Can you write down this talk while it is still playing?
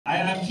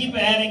keep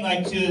adding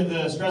like to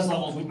the stress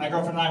levels. My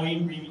girlfriend and I,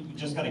 we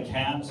just got a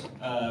cat,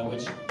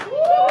 which.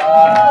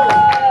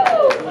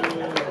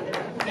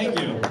 Thank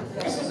you.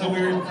 This is a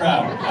weird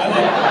crowd.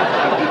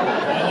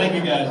 I like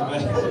you guys,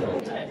 but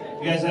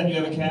you guys you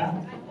have a cat?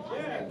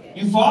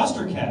 You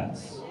foster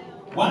cats.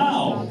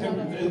 Wow.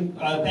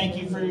 Thank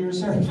you for your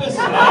service.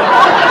 I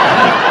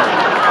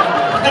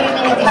didn't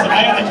know what to say.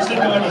 I just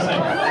didn't know what to say.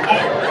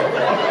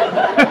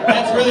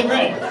 That's really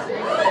great.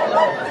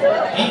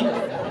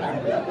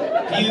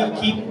 Do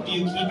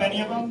you keep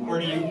any of them, or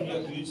do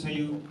you so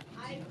you?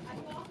 I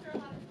foster a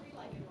lot of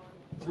three-legged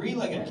ones.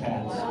 Three-legged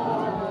cats.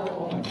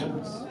 Oh my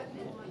goodness.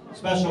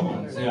 Special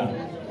ones, yeah.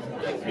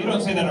 You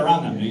don't say that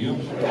around them, do you?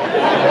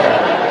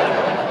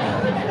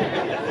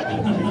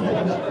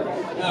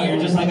 No,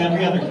 you're just like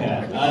every other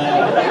cat.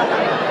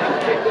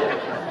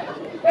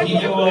 Do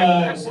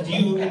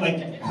you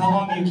like? How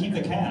long do you keep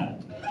the cat?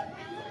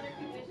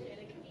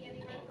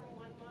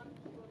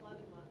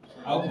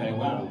 Okay,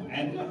 wow.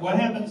 And what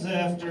happens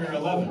after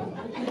 11?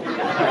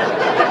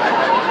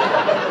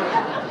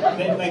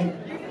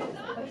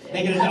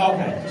 They get it.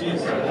 Okay,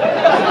 jeez.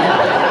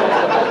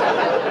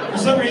 For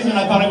some reason,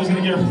 I thought it was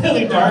going to get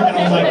really dark, and I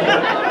was like,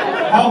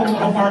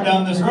 how far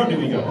down this road do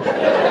we go?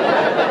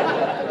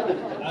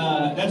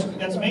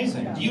 That's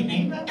amazing. Do you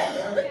name them?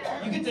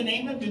 You get to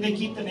name them? Do they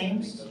keep the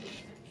names?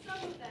 Some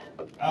of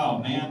them. Oh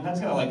man, that's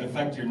gotta like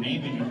affect your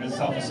naming and your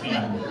self-esteem.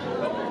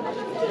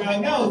 You're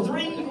like, no,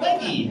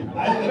 three-leggy. You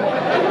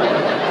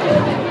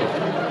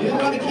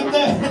want to keep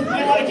that?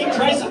 You want to keep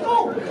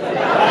tricycle?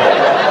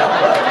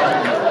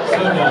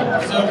 So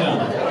dumb. So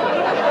dumb.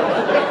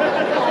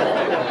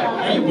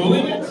 Are you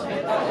booing it?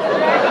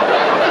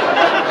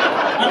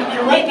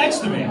 You're right next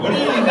to me. What do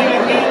you think I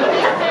can't?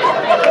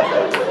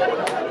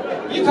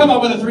 You come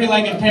up with a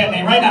three-legged cat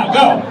name right now.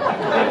 Go.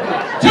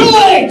 Too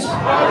late!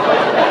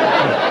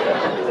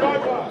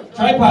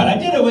 Tripod. I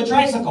did it with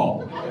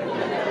tricycle.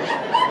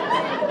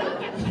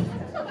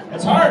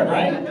 It's hard,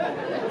 right?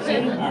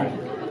 See? All right.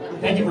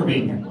 Thank you for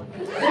being here.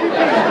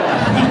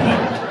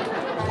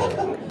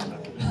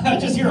 I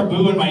just hear a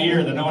boo in my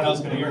ear that no one else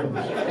can hear.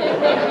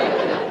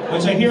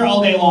 Which I hear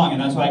all day long,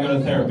 and that's why I go to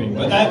therapy.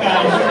 But that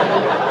guy,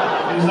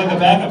 he was like the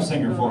backup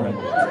singer for it.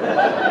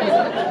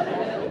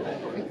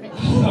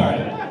 All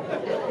right.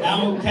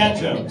 Now, cat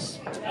jokes.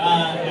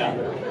 Yeah.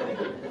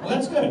 Well,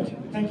 that's good.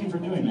 Thank you for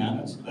doing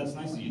that. That's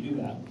nice that you do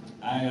that.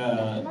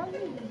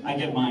 I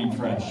get mine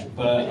fresh,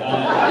 but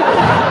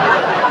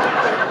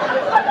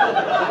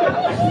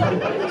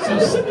so